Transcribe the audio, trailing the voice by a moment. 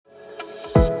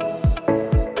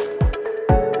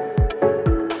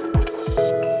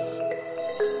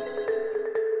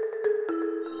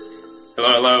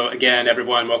again,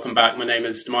 everyone. Welcome back. My name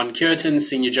is Damon Curtin,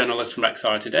 Senior Journalist from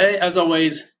XR Today. As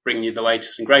always, bringing you the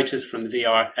latest and greatest from the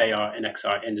VR, AR, and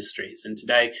XR industries. And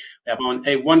today, we have on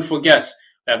a wonderful guest.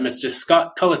 We have Mr.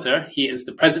 Scott Culliter. He is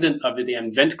the president of the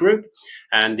INVNT Group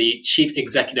and the chief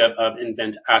executive of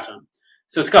INVNT Atom.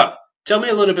 So, Scott, tell me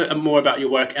a little bit more about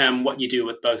your work and what you do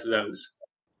with both of those.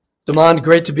 Damon,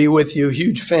 great to be with you.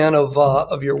 Huge fan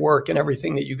of your work and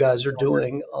everything that you guys are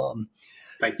doing.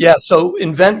 So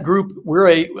INVNT Group, we're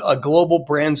a global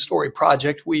brand story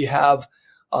project. We have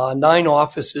 9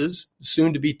 offices,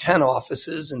 soon to be 10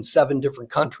 offices in 7 different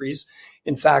countries.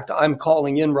 In fact, I'm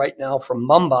calling in right now from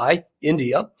Mumbai,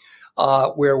 India,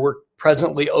 where we're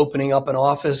presently opening up an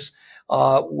office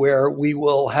where we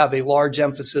will have a large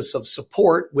emphasis of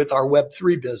support with our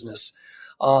Web3 business.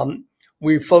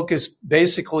 We focus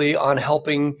basically on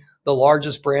helping the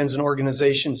largest brands and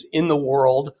organizations in the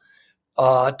world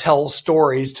tell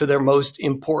stories to their most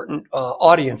important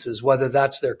audiences, whether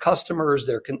that's their customers,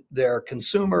 their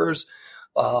consumers,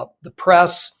 the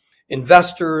press,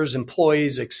 investors,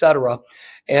 employees, etc.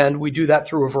 And we do that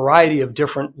through a variety of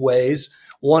different ways,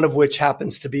 one of which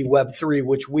happens to be Web3,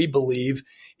 which we believe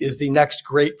is the next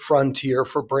great frontier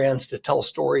for brands to tell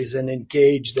stories and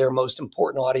engage their most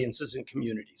important audiences and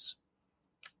communities.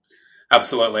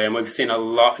 Absolutely, and we've seen a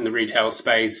lot in the retail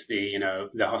space, the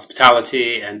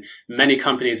hospitality, and many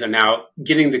companies are now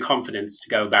getting the confidence to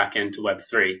go back into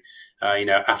Web3.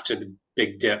 After the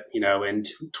big dip, in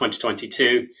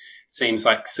 2022, it seems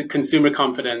like consumer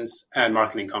confidence and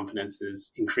marketing confidence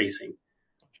is increasing.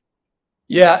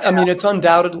 Yeah, I mean, it's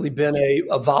undoubtedly been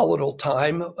a volatile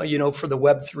time, for the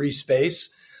Web3 space.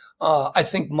 I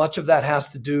think much of that has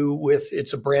to do with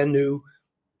it's a brand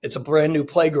new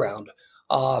playground.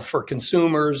 For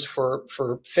consumers, for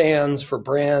fans, for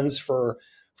brands, for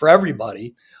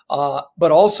everybody.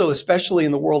 But also, especially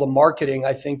in the world of marketing,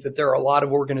 I think that there are a lot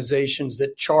of organizations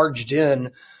that charged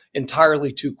in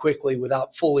entirely too quickly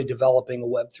without fully developing a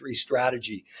Web3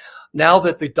 strategy. Now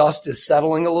that the dust is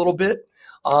settling a little bit,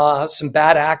 some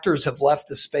bad actors have left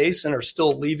the space and are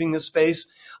still leaving the space.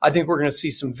 I think we're going to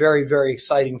see some very, very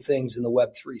exciting things in the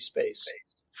Web3 space.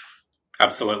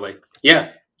 Absolutely.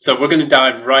 Yeah. So we're going to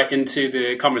dive right into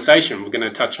the conversation. We're going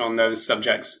to touch on those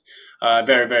subjects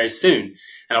very, very soon.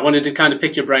 And I wanted to kind of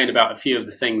pick your brain about a few of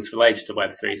the things related to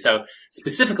Web3. So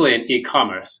specifically in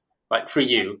e-commerce, like for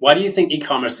you, why do you think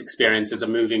e-commerce experiences are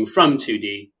moving from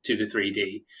 2D to the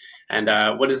 3D? And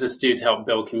what does this do to help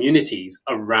build communities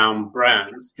around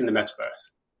brands in the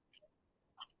metaverse?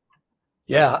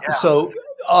 Yeah. So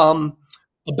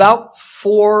about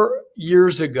 4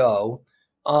 years ago,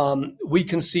 we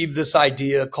conceived this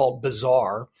idea called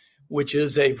BZAR, which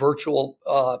is a virtual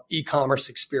e-commerce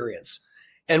experience.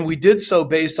 And we did so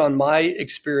based on my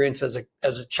experience as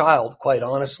a child, quite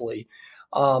honestly,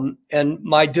 and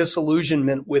my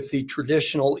disillusionment with the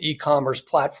traditional e-commerce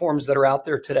platforms that are out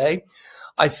there today.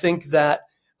 I think that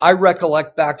I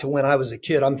recollect back to when I was a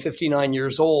kid. I'm 59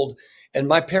 years old, and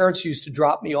my parents used to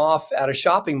drop me off at a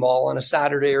shopping mall on a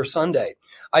Saturday or Sunday.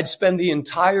 I'd spend the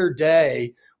entire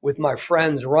day with my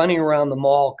friends running around the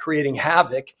mall, creating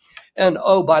havoc. And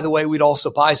oh, by the way, we'd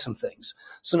also buy some things.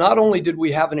 So not only did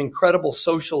we have an incredible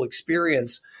social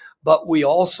experience, but we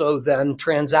also then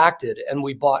transacted and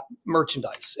we bought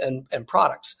merchandise and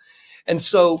products. And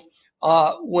so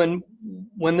when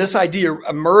this idea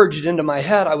emerged into my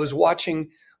head, I was watching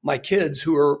my kids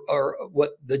who are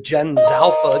what the Gen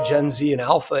Z and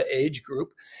Alpha age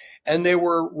group, and they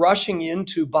were rushing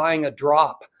into buying a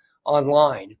drop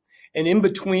online. And in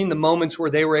between the moments where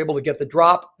they were able to get the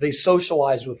drop, they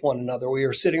socialized with one another. We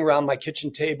were sitting around my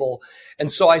kitchen table.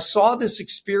 And so I saw this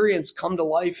experience come to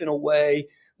life in a way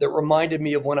that reminded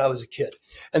me of when I was a kid.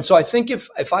 And so I think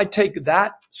if I take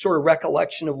that sort of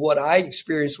recollection of what I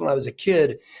experienced when I was a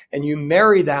kid, and you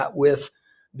marry that with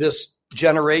this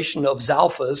generation of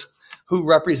Zalphas who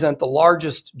represent the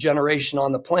largest generation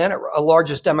on the planet, a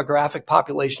largest demographic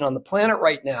population on the planet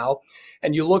right now,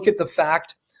 and you look at the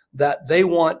fact that they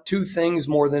want 2 things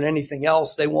more than anything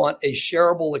else. They want a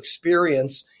shareable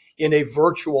experience in a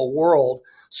virtual world.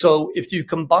 So if you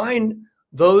combine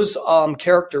those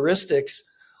characteristics,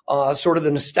 sort of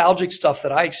the nostalgic stuff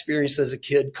that I experienced as a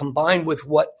kid, combined with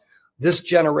what this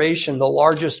generation, the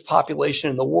largest population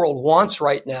in the world, wants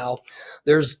right now,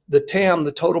 there's the TAM,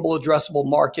 the total addressable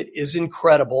market, is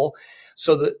incredible.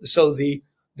 So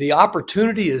the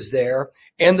opportunity is there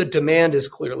and the demand is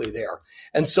clearly there.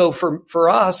 And so for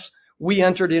us, we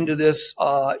entered into this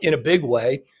in a big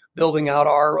way, building out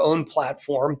our own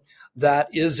platform that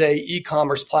is a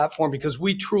e-commerce platform, because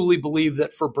we truly believe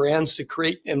that for brands to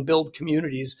create and build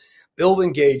communities, build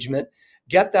engagement,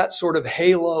 get that sort of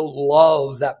halo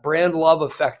love, that brand love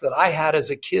effect that I had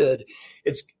as a kid.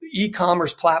 It's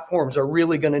e-commerce platforms are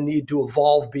really going to need to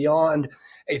evolve beyond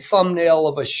a thumbnail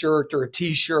of a shirt or a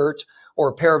t-shirt or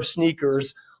a pair of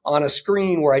sneakers on a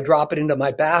screen where I drop it into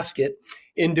my basket,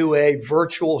 into a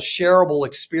virtual shareable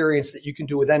experience that you can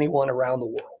do with anyone around the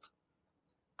world.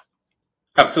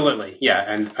 Absolutely. Yeah.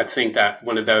 And I think that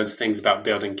one of those things about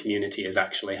building community is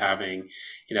actually having,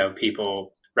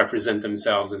 people represent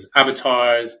themselves as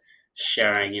avatars,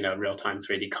 sharing, real-time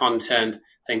 3D content,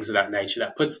 things of that nature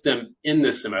that puts them in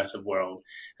this immersive world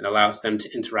and allows them to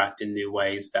interact in new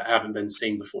ways that haven't been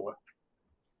seen before.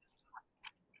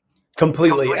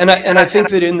 Completely. And I think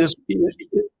that in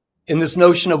this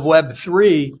notion of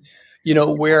Web3,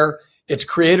 where it's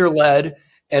creator-led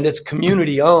and it's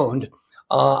community-owned,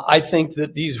 I think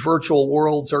that these virtual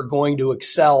worlds are going to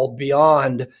excel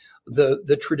beyond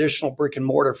the traditional brick and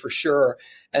mortar for sure,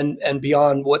 and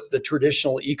beyond what the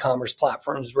traditional e-commerce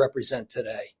platforms represent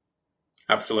today.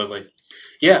 Absolutely.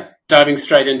 Yeah. Diving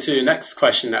straight into the next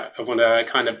question that I want to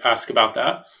kind of ask about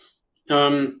that.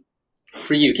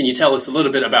 For you, can you tell us a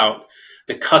little bit about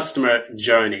the customer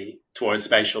journey towards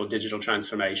spatial digital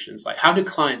transformations? Like, how do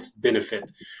clients benefit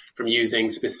from using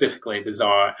specifically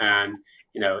BZAR and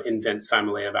INVNT's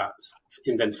family of apps,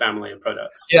 INVNT's family of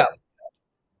products? Yeah.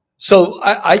 So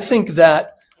I think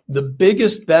that the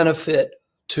biggest benefit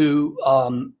to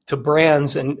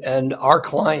brands and our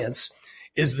clients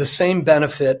is the same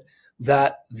benefit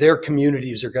that their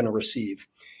communities are going to receive,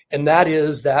 and that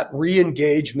is that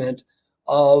re-engagement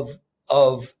of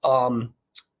the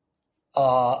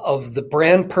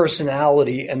brand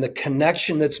personality and the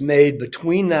connection that's made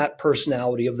between that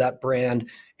personality of that brand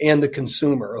and the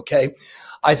consumer. Okay,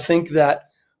 I think that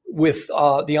with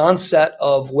the onset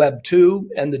of Web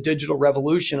 2 and the digital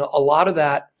revolution, a lot of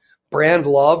that brand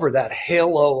love or that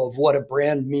halo of what a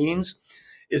brand means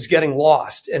is getting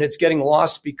lost, and it's getting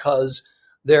lost because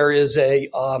there's a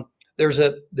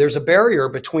barrier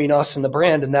between us and the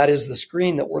brand, and that is the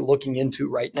screen that we're looking into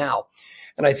right now.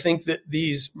 And I think that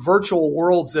these virtual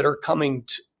worlds that are coming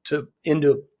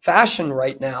into fashion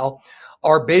right now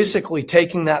are basically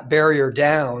taking that barrier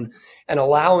down and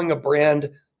allowing a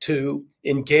brand to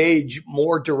engage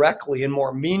more directly and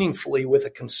more meaningfully with a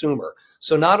consumer.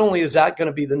 So not only is that going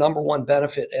to be the number one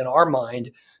benefit in our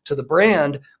mind to the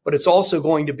brand, but it's also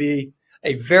going to be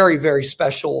a very, very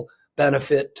special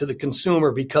benefit to the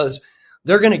consumer, because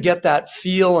they're going to get that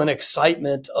feel and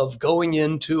excitement of going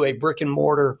into a brick and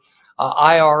mortar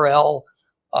IRL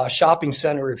shopping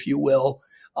center, if you will,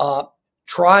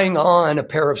 trying on a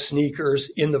pair of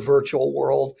sneakers in the virtual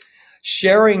world,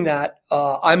 sharing that.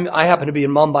 I happen to be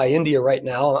in Mumbai, India right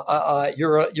now.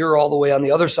 You're all the way on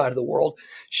the other side of the world,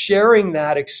 sharing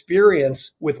that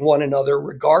experience with one another,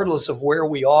 regardless of where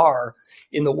we are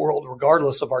in the world,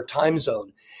 regardless of our time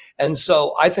zone. And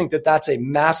so I think that that's a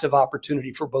massive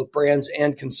opportunity for both brands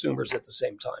and consumers at the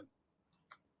same time.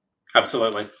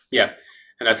 Absolutely. Yeah.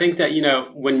 And I think that,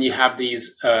 when you have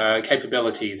these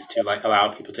capabilities to allow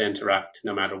people to interact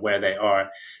no matter where they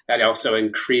are, that also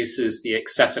increases the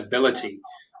accessibility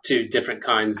to different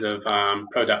kinds of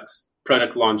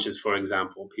product launches, for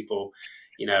example. People,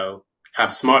 have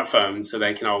smartphones, so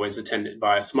they can always attend it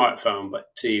via smartphone,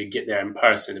 but to get there in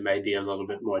person, it may be a little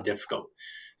bit more difficult.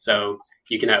 So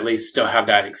you can at least still have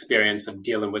that experience of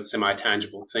dealing with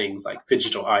semi-tangible things like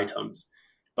digital items,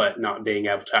 but not being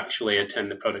able to actually attend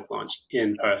the product launch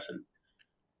in person.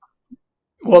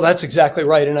 Well, that's exactly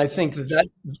right. And I think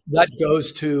that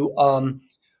goes to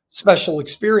special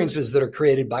experiences that are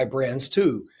created by brands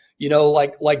too.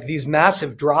 Like these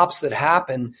massive drops that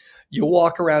happen. You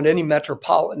walk around any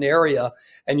metropolitan area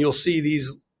and you'll see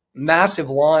these massive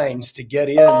lines to get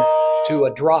in to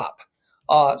a drop.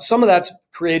 Some of that's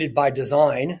created by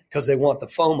design because they want the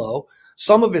FOMO.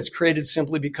 Some of it's created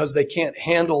simply because they can't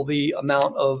handle the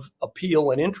amount of appeal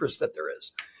and interest that there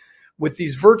is. With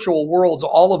these virtual worlds,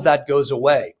 all of that goes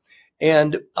away.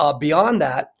 And beyond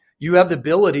that, you have the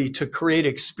ability to create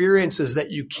experiences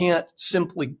that you can't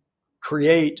simply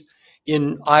create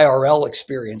in IRL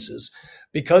experiences,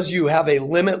 because you have a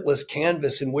limitless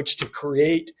canvas in which to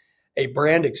create a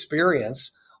brand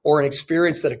experience or an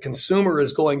experience that a consumer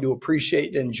is going to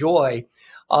appreciate and enjoy.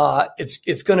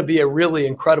 It's going to be a really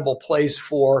incredible place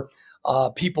for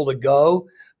people to go,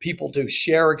 people to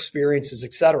share experiences,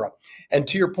 et cetera. And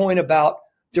to your point about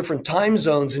different time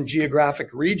zones and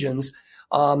geographic regions,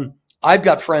 I've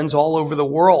got friends all over the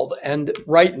world. And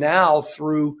right now,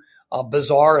 through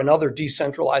BZAR and other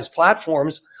decentralized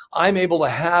platforms, I'm able to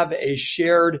have a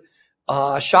shared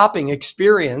shopping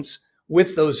experience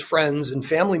with those friends and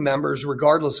family members,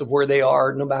 regardless of where they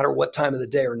are, no matter what time of the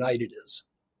day or night it is.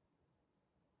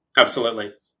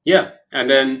 Absolutely. Yeah. And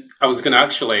then I was going to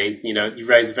actually, you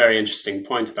raised a very interesting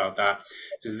point about that,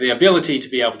 is the ability to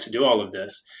be able to do all of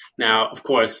this. Now, of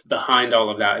course, behind all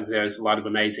of that is there's a lot of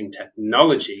amazing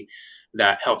technology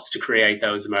that helps to create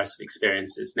those immersive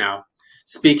experiences. Now,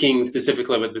 speaking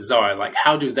specifically with BZAR, like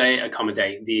how do they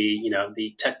accommodate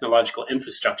the technological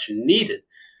infrastructure needed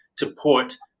to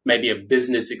port maybe a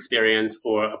business experience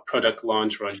or a product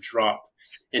launch or a drop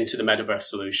into the metaverse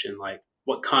solution? Like,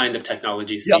 what kind of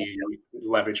technologies do Yep. you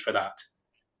leverage for that?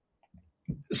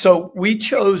 So we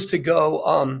chose to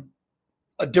go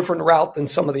a different route than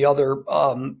some of the other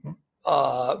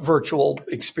virtual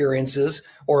experiences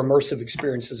or immersive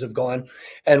experiences have gone.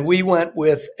 And we went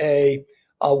with a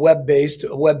web-based,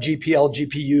 web GPL,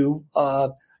 GPU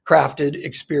crafted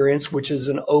experience, which is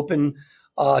an open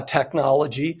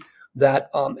technology that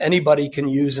anybody can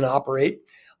use and operate.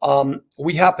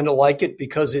 We happen to like it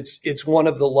because it's one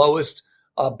of the lowest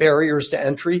barriers to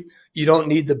entry. You don't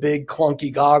need the big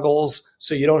clunky goggles,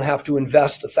 so you don't have to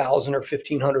invest $1,000 or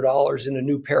 $1,500 in a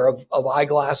new pair of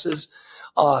eyeglasses.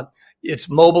 It's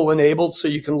mobile enabled, so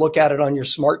you can look at it on your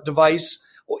smart device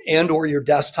and or your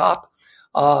desktop.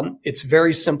 It's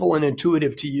very simple and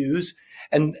intuitive to use.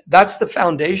 And that's the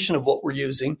foundation of what we're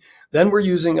using. Then we're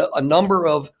using a number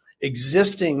of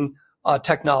existing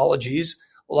technologies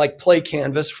like Play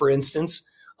Canvas, for instance,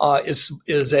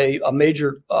 is a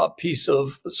major piece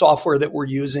of software that we're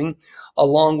using,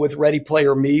 along with Ready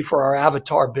Player Me for our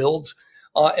avatar builds.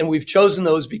 And we've chosen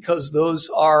those because those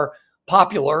are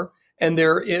popular and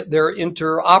they're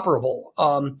interoperable.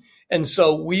 And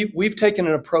so we've taken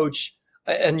an approach.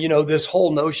 And, this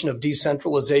whole notion of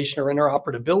decentralization or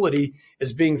interoperability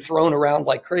is being thrown around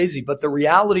like crazy. But the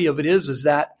reality of it is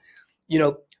that,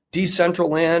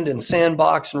 Decentraland and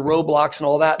Sandbox and Roblox and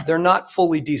all that, they're not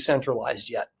fully decentralized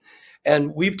yet.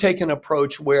 And we've taken an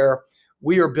approach where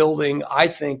we are building, I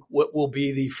think, what will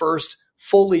be the first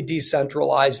fully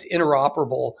decentralized,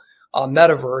 interoperable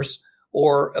metaverse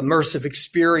or immersive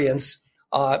experience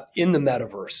in the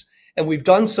metaverse. And we've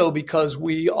done so because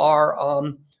we are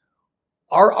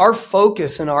our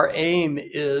focus and our aim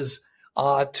is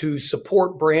to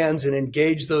support brands and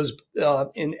engage those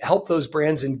and help those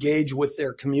brands engage with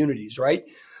their communities, right?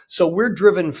 So we're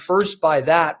driven first by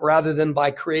that rather than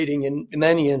by creating, in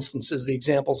many instances, the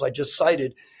examples I just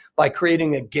cited, by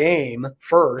creating a game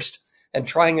first and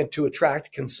trying to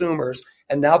attract consumers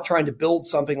and now trying to build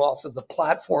something off of the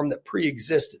platform that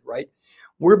pre-existed, right?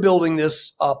 We're building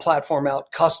this platform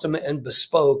out custom and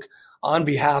bespoke on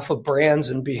behalf of brands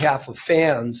and behalf of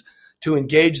fans to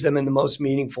engage them in the most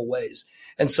meaningful ways.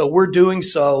 And so we're doing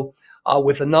so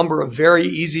with a number of very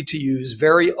easy to use,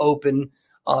 very open,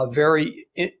 very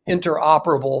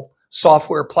interoperable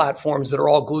software platforms that are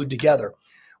all glued together.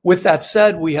 With that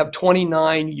said, we have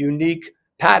 29 unique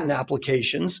patent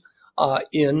applications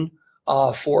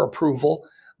for approval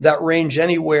that range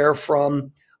anywhere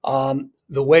from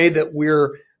the way that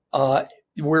we're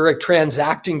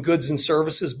transacting goods and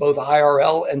services, both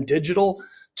IRL and digital,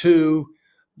 to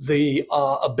the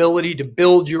ability to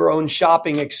build your own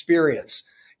shopping experience.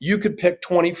 You could pick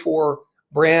 24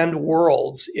 brand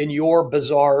worlds in your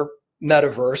BZAR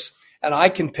metaverse, and I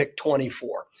can pick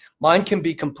 24. Mine can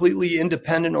be completely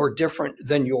independent or different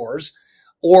than yours,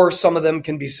 or some of them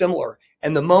can be similar.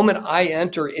 And the moment I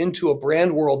enter into a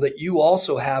brand world that you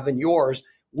also have in yours,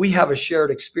 we have a shared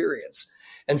experience.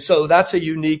 And so that's a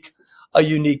unique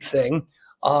thing.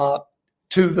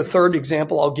 To the third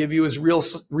example I'll give you is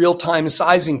real-time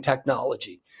sizing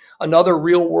technology. Another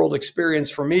real-world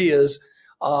experience for me is,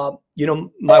 my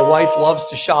wife loves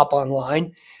to shop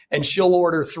online, and she'll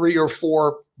order 3 or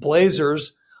 4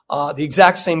 blazers, the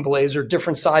exact same blazer,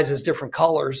 different sizes, different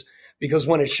colors, because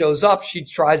when it shows up, she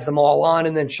tries them all on,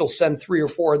 and then she'll send 3 or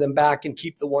 4 of them back and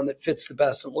keep the one that fits the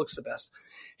best and looks the best.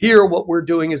 Here, what we're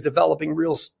doing is developing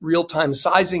real-time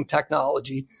sizing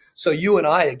technology. So you and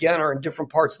I, again, are in different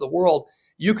parts of the world.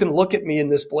 You can look at me in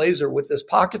this blazer with this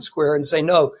pocket square and say,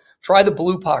 no, try the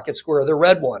blue pocket square, the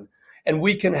red one. And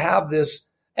we can have this,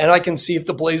 and I can see if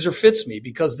the blazer fits me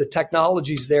because the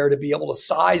technology's there to be able to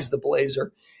size the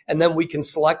blazer, and then we can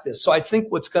select this. So I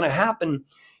think what's going to happen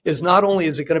is not only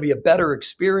is it going to be a better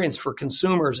experience for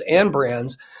consumers and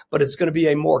brands, but it's going to be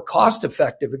a more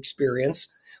cost-effective experience.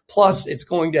 Plus, it's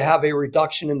going to have a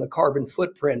reduction in the carbon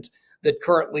footprint that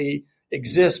currently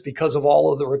exists because of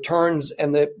all of the returns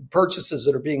and the purchases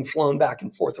that are being flown back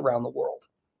and forth around the world.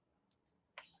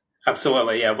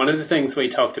 Absolutely, yeah. One of the things we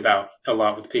talked about a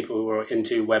lot with people who were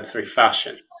into Web3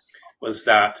 fashion was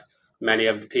that many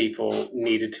of the people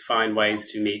needed to find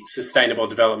ways to meet sustainable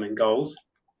development goals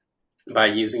by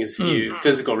using as few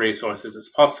physical resources as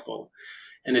possible,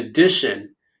 in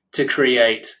addition to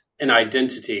create an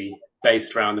identity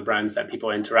based around the brands that people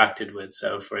interacted with.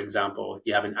 So, for example,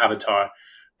 you have an avatar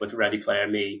with Ready Player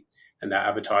Me, and that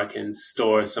avatar can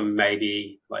store some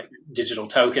maybe like digital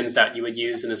tokens that you would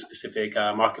use in a specific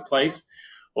marketplace,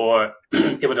 or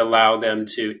it would allow them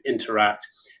to interact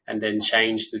and then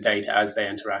change the data as they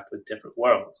interact with different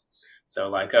worlds. So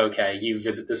like, okay, you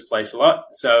visit this place a lot,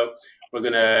 so we're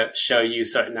going to show you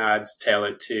certain ads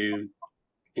tailored to,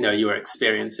 your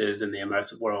experiences in the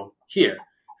immersive world here,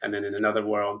 and then in another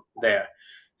world there.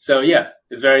 So yeah,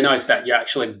 it's very nice that you're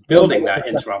actually building that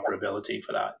interoperability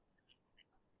for that.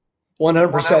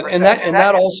 100%. And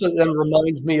that also then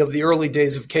reminds me of the early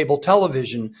days of cable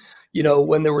television.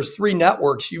 When there was 3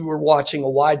 networks, you were watching a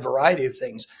wide variety of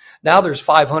things. Now there's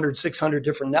 500, 600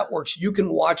 different networks. You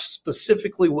can watch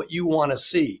specifically what you want to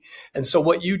see. And so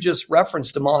what you just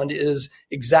referenced, Amand, is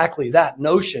exactly that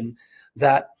notion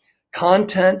that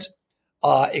content,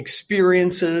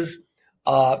 experiences,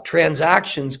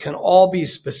 transactions can all be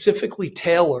specifically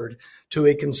tailored to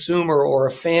a consumer or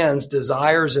a fan's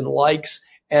desires and likes,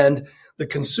 and the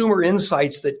consumer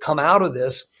insights that come out of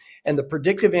this and the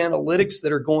predictive analytics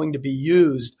that are going to be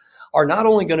used are not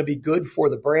only going to be good for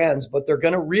the brands, but they're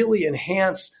going to really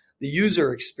enhance the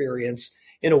user experience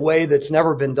in a way that's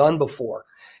never been done before.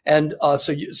 And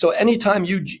so anytime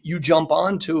you jump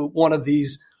onto one of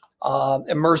these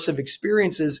immersive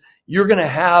experiences, you're going to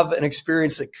have an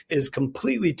experience that is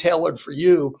completely tailored for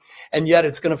you, and yet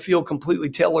it's going to feel completely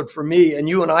tailored for me, and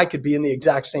you and I could be in the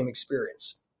exact same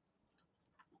experience.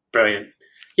 Brilliant.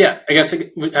 Yeah, I guess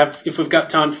if we've got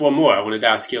time for one more, I wanted to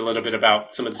ask you a little bit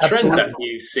about some of the trends that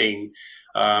you've seen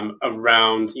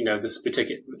around,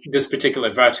 this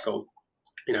particular vertical,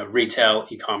 retail,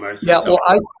 e-commerce. Yeah, well,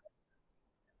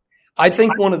 I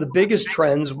think one of the biggest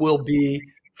trends will be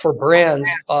for brands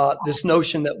this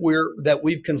notion that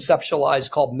we've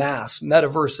conceptualized called MaaS,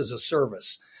 Metaverse as a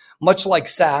Service. Much like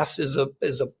SaaS is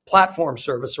a platform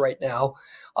service right now.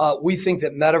 We think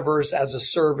that Metaverse as a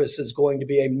Service is going to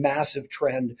be a massive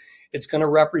trend. It's going to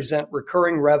represent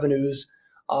recurring revenues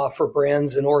for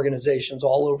brands and organizations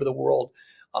all over the world,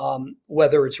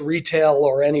 whether it's retail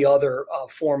or any other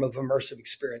form of immersive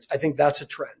experience. I think that's a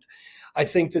trend. I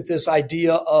think that this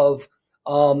idea of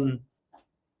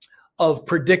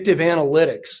predictive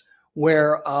analytics,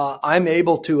 where I'm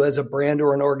able to, as a brand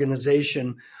or an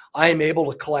organization, I am able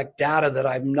to collect data that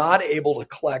I'm not able to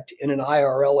collect in an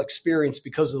IRL experience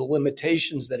because of the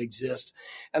limitations that exist.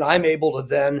 And I'm able to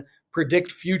then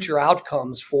predict future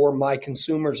outcomes for my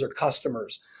consumers or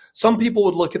customers. Some people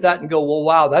would look at that and go, well,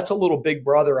 wow, that's a little big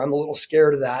brother. I'm a little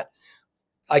scared of that.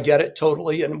 I get it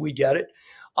totally, and we get it.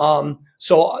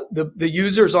 So the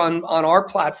users on our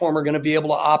platform are going to be able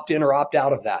to opt in or opt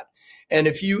out of that. And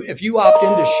if you opt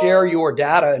in to share your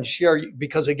data and share,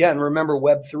 because again, remember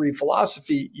Web3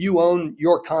 philosophy, you own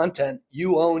your content,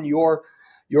 you own your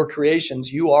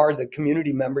creations, you are the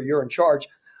community member, you're in charge.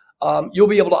 You'll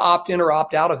be able to opt in or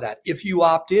opt out of that. If you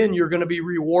opt in, you're going to be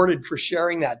rewarded for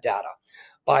sharing that data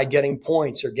by getting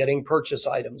points or getting purchase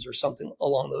items or something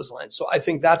along those lines. So I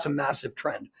think that's a massive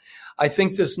trend. I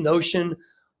think this notion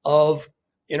of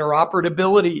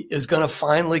interoperability is going to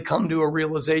finally come to a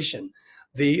realization.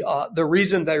 The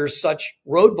reason there's such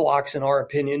roadblocks, in our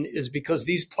opinion, is because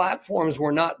these platforms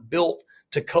were not built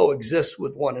to coexist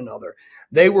with one another.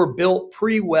 They were built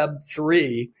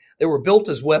pre-Web3. They were built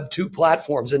as Web2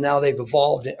 platforms, and now they've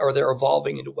evolved, or they're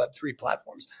evolving into Web3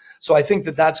 platforms. So I think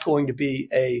that that's going to be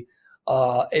a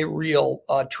real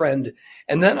trend.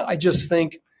 And then I just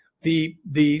think the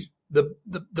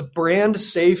brand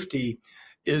safety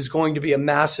is going to be a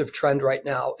massive trend right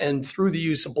now. And through the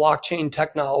use of blockchain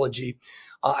technology,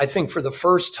 I think for the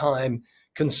first time,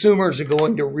 consumers are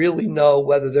going to really know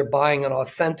whether they're buying an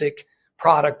authentic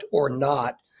product or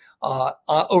not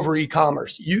over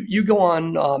e-commerce. You go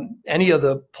on any of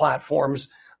the platforms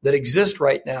that exist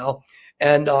right now,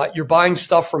 and you're buying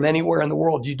stuff from anywhere in the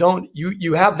world.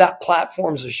 You have that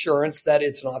platform's assurance that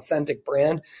it's an authentic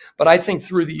brand. But I think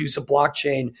through the use of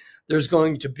blockchain, there's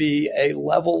going to be a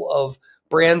level of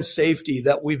brand safety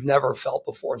that we've never felt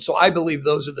before. And so I believe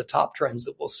those are the top trends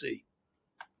that we'll see.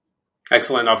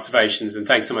 Excellent observations. And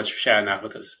thanks so much for sharing that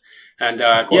with us. And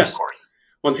yes,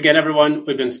 once again, everyone,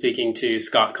 we've been speaking to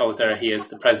Scott Coulter. He is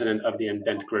the president of the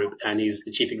INVNT Group, and he's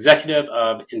the chief executive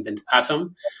of INVNT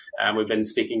Atom. And we've been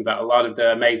speaking about a lot of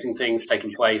the amazing things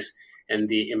taking place in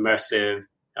the immersive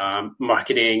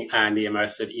marketing and the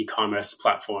immersive e-commerce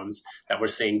platforms that we're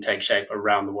seeing take shape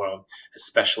around the world,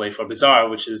 especially for BZAR,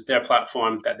 which is their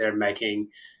platform that they're making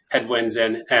headwinds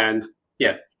in. And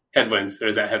yeah, headwinds, or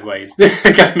is that headways?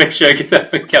 I got to make sure I get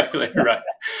that calculator right.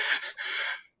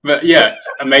 But yeah,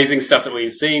 amazing stuff that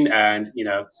we've seen. And,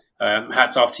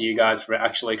 hats off to you guys for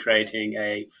actually creating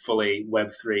a fully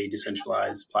Web3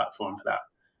 decentralized platform for that.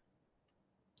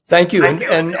 Thank you. And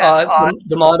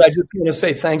Damond, I just want to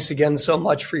say thanks again so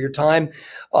much for your time.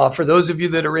 For those of you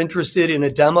that are interested in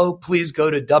a demo, please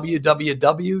go to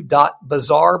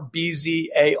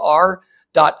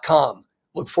www.BZAR.com.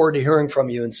 Look forward to hearing from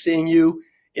you and seeing you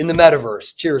in the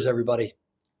metaverse. Cheers, everybody.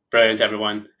 Brilliant,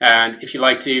 everyone. And if you'd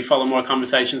like to follow more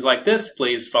conversations like this,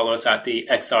 please follow us at the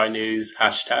XR News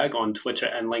hashtag on Twitter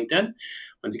and LinkedIn.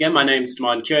 Once again, my name is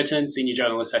Damond Curitin, Senior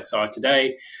Journalist XR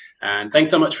Today. And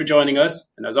thanks so much for joining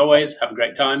us. And as always, have a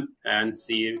great time and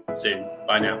see you soon.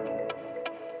 Bye now.